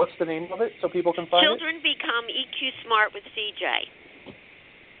 what's the name of it so people can find Children Become EQ Smart with CJ.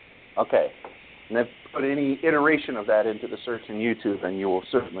 Okay. And then put any iteration of that into the search in YouTube, and you will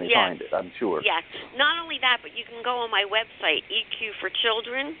certainly find it, I'm sure. Yes. Not only that, but you can go on my website, EQ for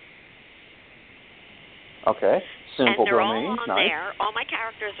Children. Okay. Simple and they're domain. all on nice. there. All my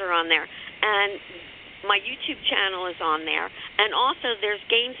characters are on there. And my YouTube channel is on there. And also there's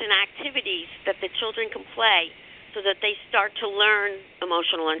games and activities that the children can play so that they start to learn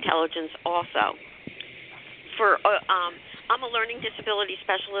emotional intelligence also. I'm a learning disability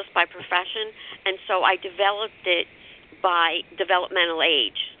specialist by profession, and so I developed it by developmental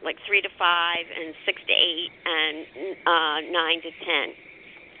age, like 3 to 5 and 6 to 8 and 9 to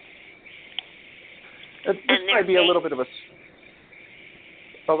 10. This might be a little bit of a...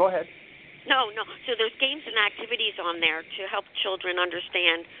 Oh, go ahead. No. So there's games and activities on there to help children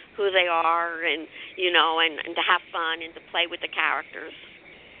understand who they are and, and to have fun and to play with the characters.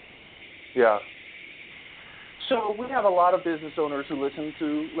 Yeah. So we have a lot of business owners who listen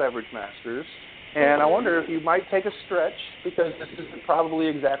to Leverage Masters, and I wonder if you might take a stretch, because this isn't probably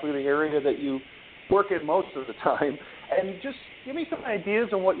exactly the area that you work in most of the time, and just give me some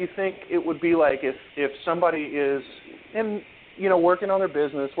ideas on what you think it would be like if somebody is working on their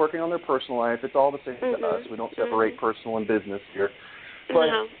business, working on their personal life. It's all the same to us. We don't separate personal and business here. But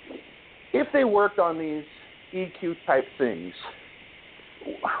if they worked on these EQ type things,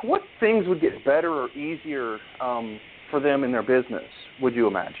 what things would get better or easier for them in their business, would you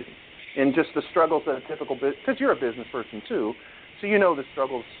imagine? And just the struggles that a typical business, because you're a business person too, so you know the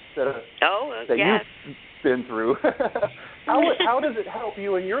struggles that you've been through. How does it help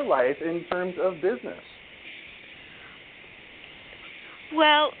you in your life in terms of business?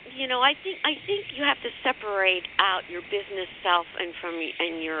 Well, I think you have to separate out your business self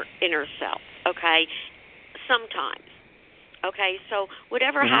and your inner self. Okay, sometimes. Okay, so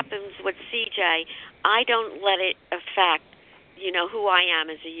whatever happens with CJ, I don't let it affect, who I am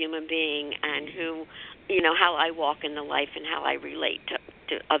as a human being and who, how I walk in the life and how I relate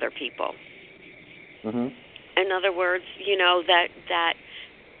to other people. Mm-hmm. In other words, that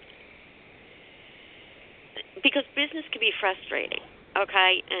because business can be frustrating,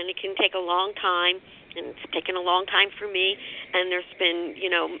 okay, and it can take a long time, and it's taken a long time for me, and there's been,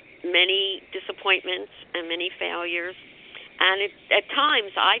 many disappointments and many failures. And at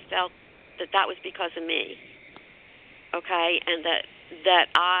times I felt that was because of me, okay, and that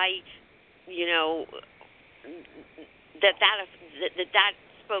I, that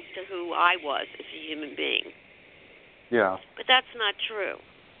spoke to who I was as a human being. Yeah. But that's not true.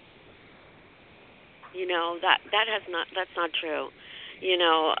 That's not true.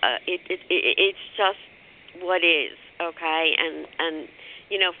 It's just what is, okay, and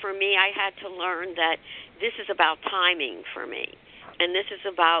for me, I had to learn that this is about timing for me, and this is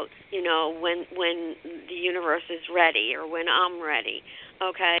about when the universe is ready or when I'm ready,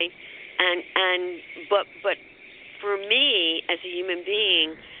 okay, but for me as a human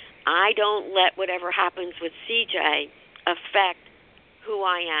being, I don't let whatever happens with CJ affect who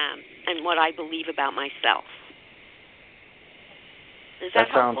I am and what I believe about myself. Is that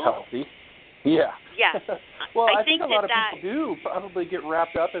sounds helpful? Healthy. Yeah. Yeah. Well, I think a lot of that people do probably get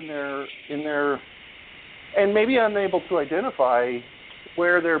wrapped up in their and maybe unable to identify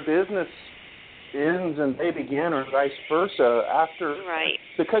where their business ends and they begin, or vice versa after. Right.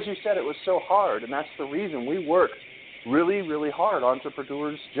 Because you said it was so hard, and that's the reason we work really, really hard.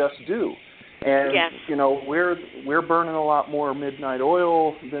 Entrepreneurs just do. And yes. We're burning a lot more midnight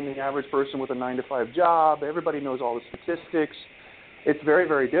oil than the average person with a 9-to-5 job. Everybody knows all the statistics. It's very,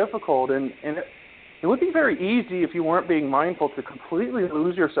 very difficult, and it would be very easy if you weren't being mindful to completely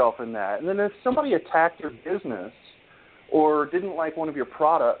lose yourself in that. And then if somebody attacked your business or didn't like one of your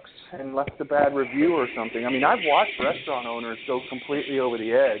products and left a bad review or something. I mean, I've watched restaurant owners go completely over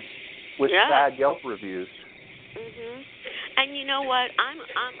the edge with bad Yelp reviews. Mhm. And you know what? I'm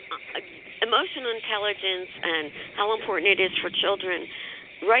emotional intelligence and how important it is for children.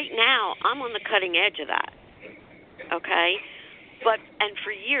 Right now, I'm on the cutting edge of that. Okay? And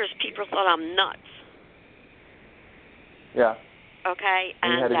for years, people thought I'm nuts. Yeah. Okay?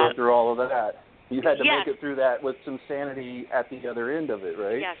 And you had to go through all of that. You had to yes. make it through that with some sanity at the other end of it,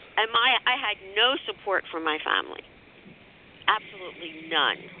 right? Yes. And I had no support from my family. Absolutely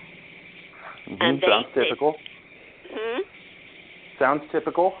none. Mm-hmm. And Sounds typical. Sounds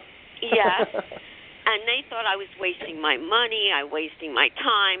typical. Yes. And they thought I was wasting my money, I was wasting my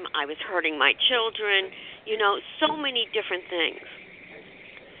time, I was hurting my children, so many different things.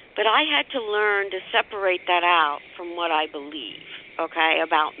 But I had to learn to separate that out from what I believe, okay,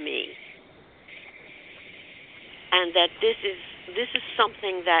 about me. And that this is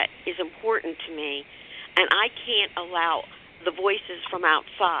something that is important to me, and I can't allow the voices from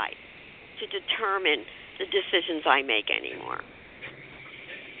outside to determine the decisions I make anymore.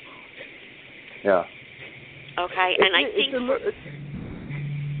 Yeah. Okay, and I think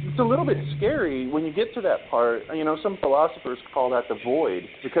it's a little bit scary when you get to that part. You know, some philosophers call that the void,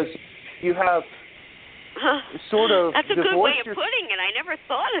 because you have sort of that's a good way of putting it. I never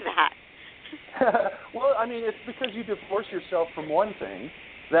thought of that. Well, I mean, it's because you divorce yourself from one thing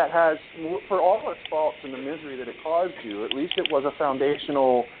that has, for all its faults and the misery that it caused you, at least it was a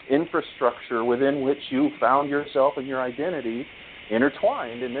foundational infrastructure within which you found yourself and your identity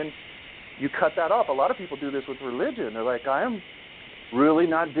intertwined, and then you cut that off. A lot of people do this with religion. They're like, I am really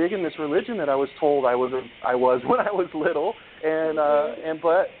not digging this religion that I was told I was when I was little, and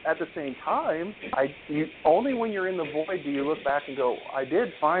but at the same time, only when you're in the void do you look back and go, I did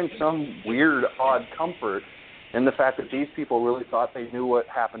find some weird, odd comfort in the fact that these people really thought they knew what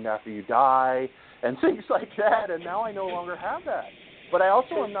happened after you die and things like that, and now I no longer have that. But I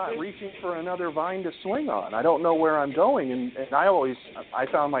also am not reaching for another vine to swing on. I don't know where I'm going, and I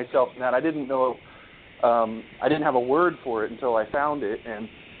found myself in that. I didn't know, I didn't have a word for it until I found it,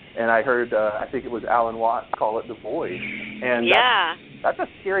 and I heard, I think it was Alan Watts call it the void. And yeah, that's a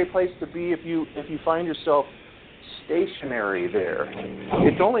scary place to be if you find yourself stationary there.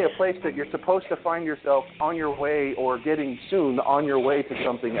 It's only a place that you're supposed to find yourself on your way, or getting soon on your way to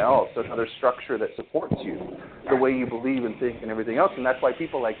something else, another structure that supports you, the way you believe and think and everything else. And that's why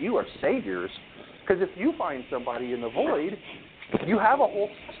people like you are saviors, because if you find somebody in the void, you have a whole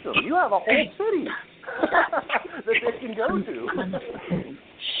system. You have a whole city that they can go to.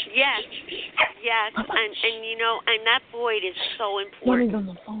 Yes, and you know, and that void is so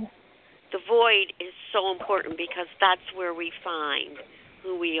important. The void is so important because that's where we find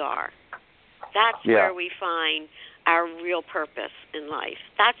who we are. That's where we find our real purpose in life.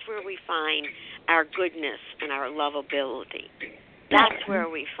 That's where we find our goodness and our lovability. That's where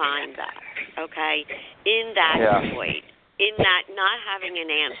we find that, okay? In that void, in that not having an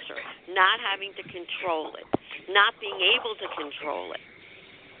answer, not having to control it, not being able to control it.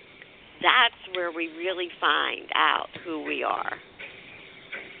 That's where we really find out who we are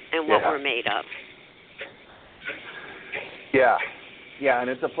and what we're made of. Yeah, and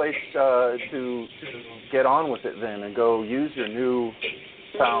it's a place to get on with it then and go use your new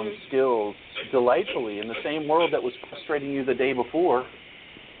found skills delightfully in the same world that was frustrating you the day before.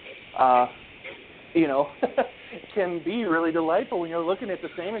 You know, can be really delightful when you're looking at the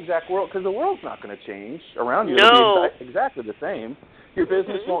same exact world, because the world's not going to change around you. No. It'll be exactly the same. Your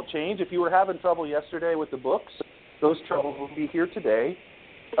business won't change. If you were having trouble yesterday with the books, those troubles will be here today.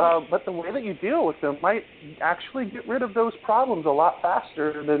 But the way that you deal with them might actually get rid of those problems a lot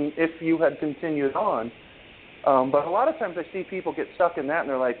faster than if you had continued on. But a lot of times I see people get stuck in that, and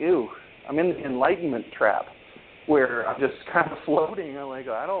they're like, ew, I'm in the enlightenment trap, where I'm just kind of floating. I'm like,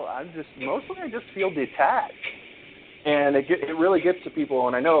 I just feel detached. And it really gets to people,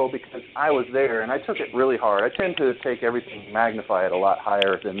 and I know because I was there, and I took it really hard. I tend to take everything and magnify it a lot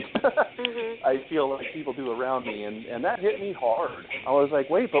higher than I feel like people do around me, and that hit me hard. I was like,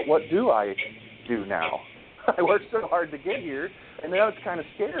 wait, but what do I do now? I worked so hard to get here, and now it's kind of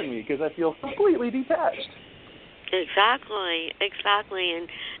scaring me because I feel completely detached. Exactly,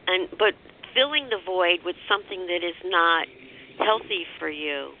 but filling the void with something that is not healthy for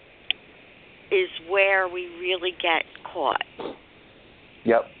you is where we really get caught.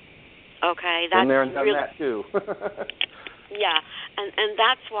 Yep. Okay, that's been there and done really, that too. yeah, and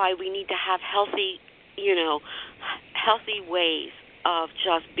that's why we need to have healthy ways of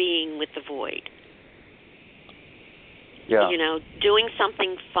just being with the void. Yeah. You know, doing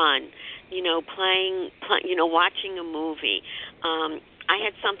something fun. You know, watching a movie. I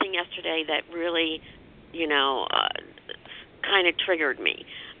had something yesterday that really, kind of triggered me.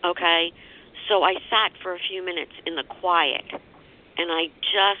 Okay. So I sat for a few minutes in the quiet, and I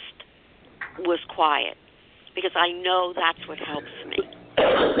just was quiet because I know that's what helps me,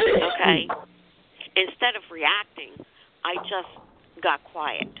 okay? Instead of reacting, I just got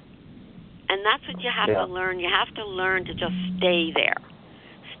quiet. And that's what you have to learn. You have to learn to just stay there.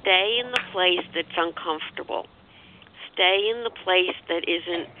 Stay in the place that's uncomfortable. Stay in the place that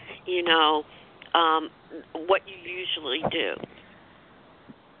isn't, what you usually do.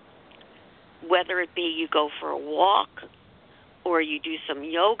 Whether it be you go for a walk, or you do some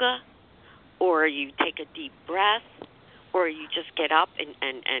yoga, or you take a deep breath, or you just get up and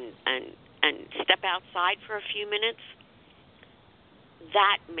step outside for a few minutes,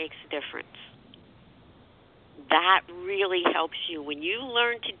 that makes a difference. That really helps you. When you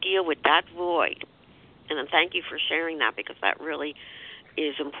learn to deal with that void, and thank you for sharing that because that really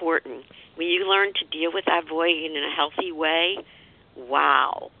is important. When you learn to deal with that void in a healthy way,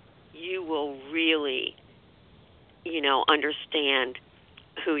 wow. you will really, understand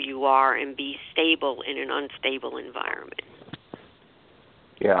who you are and be stable in an unstable environment.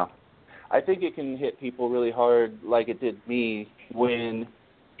 Yeah. I think it can hit people really hard like it did me when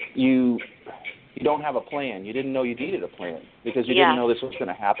you don't have a plan. You didn't know you needed a plan because you didn't know this was going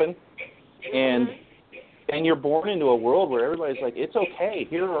to happen. And you're born into a world where everybody's like, it's okay.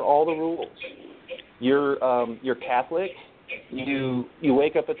 Here are all the rules. You're Catholic. You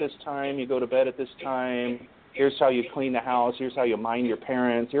wake up at this time. You go to bed at this time. Here's how you clean the house. Here's how you mind your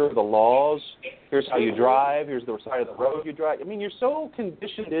parents. Here are the laws. Here's how you drive. Here's the side of the road you drive. I mean, you're so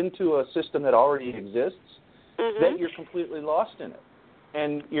conditioned into a system that already exists that you're completely lost in it.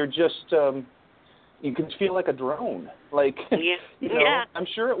 And you're just, you can feel like a drone. Like, I'm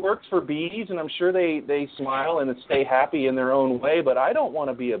sure it works for bees, and I'm sure they smile and stay happy in their own way, but I don't want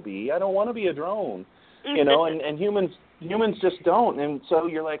to be a bee. I don't want to be a drone, and humans just don't. And so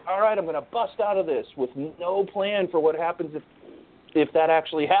you're like, all right, I'm going to bust out of this with no plan for what happens if that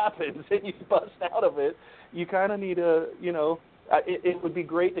actually happens, and you bust out of it. You kind of need it would be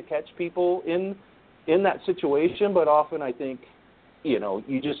great to catch people in that situation, but often I think,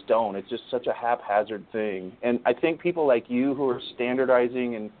 you just don't. It's just such a haphazard thing. And I think people like you who are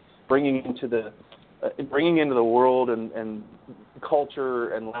standardizing and bringing into the world and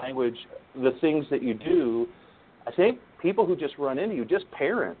culture and language the things that you do, I think people who just run into you, just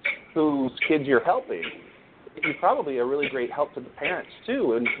parents whose kids you're helping, you're probably a really great help to the parents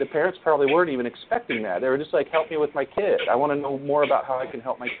too. And the parents probably weren't even expecting that. They were just like, help me with my kid. I want to know more about how I can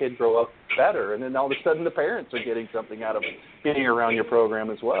help my kid grow up better. And then all of a sudden the parents are getting something out of getting around your program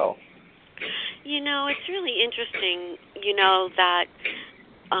as well. It's really interesting, that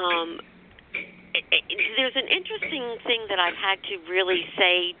there's an interesting thing that I've had to really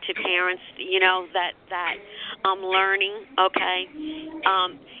say to parents, that I'm learning, okay?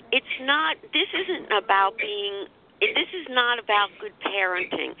 This is not about good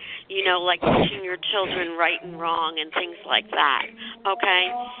parenting, like teaching your children right and wrong and things like that,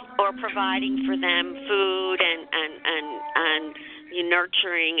 okay? Or providing for them food and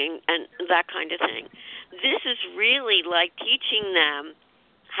nurturing and that kind of thing. This is really like teaching them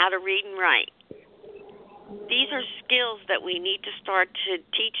how to read and write. These are skills that we need to start to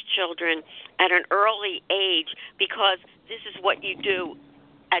teach children at an early age because this is what you do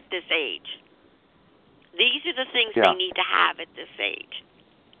at this age. These are the things they need to have at this age.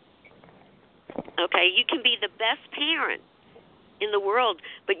 Okay, you can be the best parent in the world,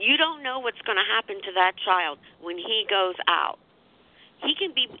 but you don't know what's going to happen to that child when he goes out. He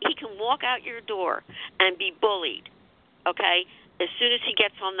can walk out your door and be bullied, okay, as soon as he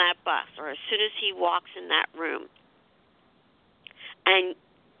gets on that bus or as soon as he walks in that room. And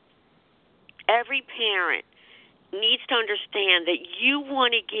every parent needs to understand that you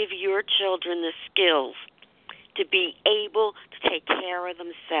want to give your children the skills to be able to take care of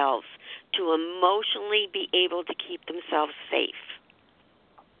themselves, to emotionally be able to keep themselves safe.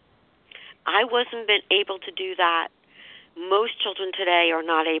 I wasn't been able to do that. Most children today are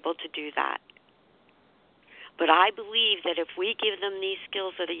not able to do that. But I believe that if we give them these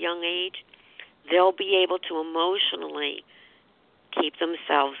skills at a young age, they'll be able to emotionally keep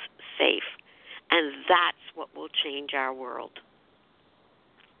themselves safe. And that's what will change our world.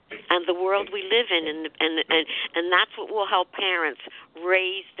 And the world we live in, and that's what will help parents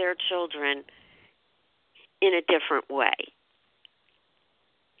raise their children in a different way.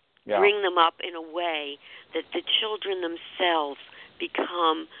 Yeah. Bring them up in a way that the children themselves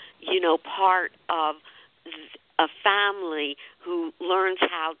become, part of a family who learns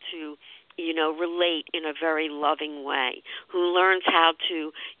how to, relate in a very loving way, who learns how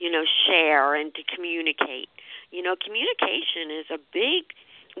to, share and to communicate. Communication is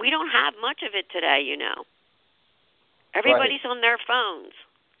we don't have much of it today, Everybody's on their phones.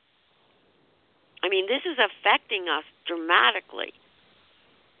 I mean, this is affecting us dramatically,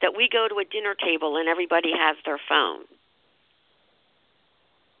 that we go to a dinner table and everybody has their phone.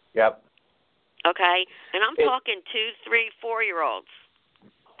 Yep. Okay? And I'm talking 2, 3, 4-year-olds.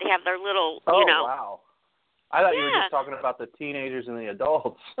 They have their little, Oh, wow. I thought you were just talking about the teenagers and the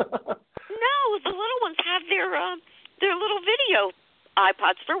adults. No, the little ones have their little video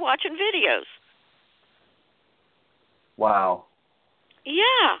iPods. They're watching videos. Wow.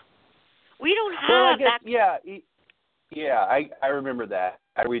 Yeah. We don't have that. Yeah, I remember that.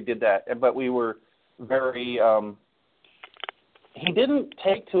 We did that, but we were very, he didn't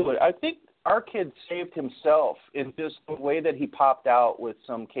take to it. I think our kid saved himself in just the way that he popped out with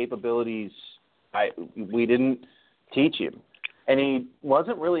some capabilities we didn't teach him. And he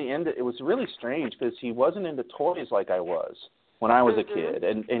wasn't really into, it was really strange because he wasn't into toys like I was. when I was a kid,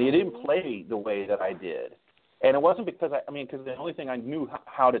 and he didn't play the way that I did. And it wasn't because because the only thing I knew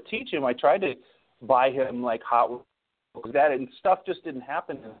how to teach him, I tried to buy him like Hot Wheels, that, and stuff just didn't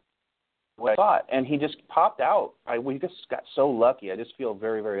happen the way I thought. And he just popped out. We just got so lucky. I just feel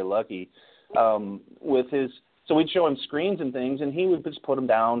very, very lucky with his. So we'd show him screens and things, and he would just put them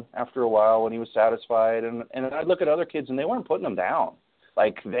down after a while when he was satisfied. And I'd look at other kids, and they weren't putting them down.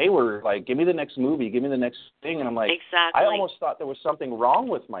 Like, they were like, give me the next movie, give me the next thing. And I'm like, exactly. I almost thought there was something wrong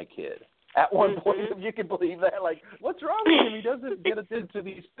with my kid. At one point, if you could believe that, like, what's wrong with him? He doesn't get into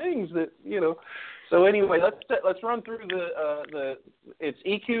these things that, So anyway, let's run through it's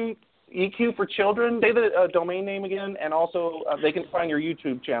EQ for Children. Say the domain name again, and also they can find your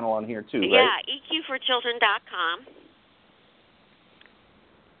YouTube channel on here too, right? Yeah, EQforchildren.com.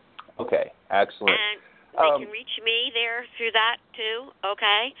 Okay, excellent. And they can reach me there through that too.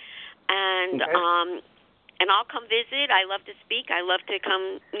 Okay, and I'll come visit. I love to speak. I love to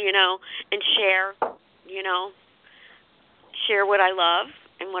come, and share, share what I love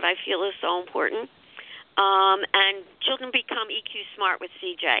and what I feel is so important. And Children Become EQ Smart with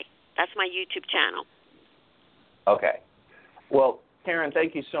CJ. That's my YouTube channel. Okay. Well, Karen,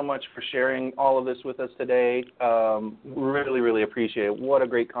 thank you so much for sharing all of this with us today. Really, really appreciate it. What a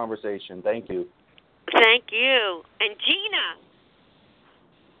great conversation. Thank you. Thank you. And Gina.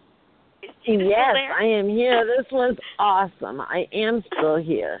 Is Gina yes, still there? I am here. This was awesome. I am still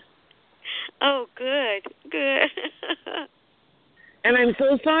here. Oh, good. And I'm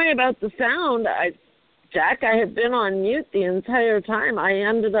so sorry about the sound. Jack, I had been on mute the entire time. I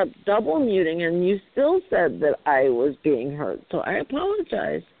ended up double muting, and you still said that I was being heard, so I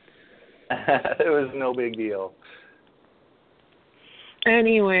apologize. It was no big deal.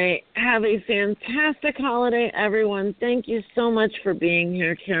 Anyway, have a fantastic holiday, everyone. Thank you so much for being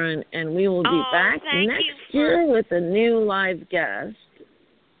here, Karen, and we will be back next year with a new live guest.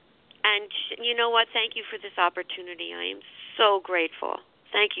 And you know what? Thank you for this opportunity. I am so grateful.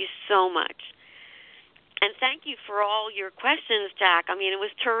 Thank you so much. And thank you for all your questions, Jack. I mean, it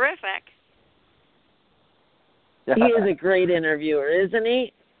was terrific. He is a great interviewer, isn't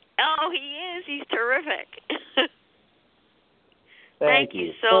he? Oh, he is. He's terrific. Thank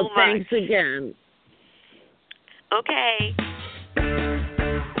you so much. Thanks again. Okay.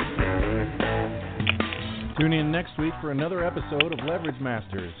 Tune in next week for another episode of Leverage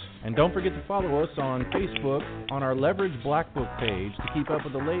Masters. And don't forget to follow us on Facebook on our Leverage Black Book page to keep up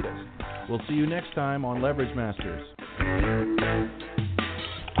with the latest. We'll see you next time on Leverage Masters.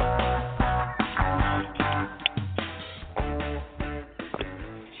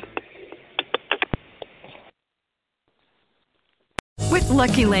 With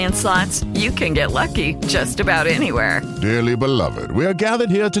Lucky Land Slots, you can get lucky just about anywhere. Dearly beloved, we are gathered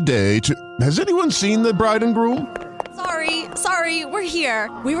here today to... Has anyone seen the bride and groom? Sorry, we're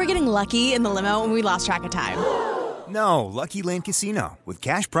here. We were getting lucky in the limo and we lost track of time. No, Lucky Land Casino, with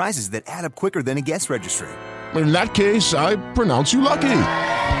cash prizes that add up quicker than a guest registry. In that case, I pronounce you lucky.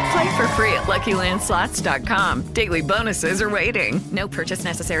 Play for free at LuckyLandSlots.com. Daily bonuses are waiting. No purchase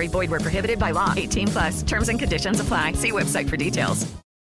necessary. Void where prohibited by law. 18+. Terms and conditions apply. See website for details.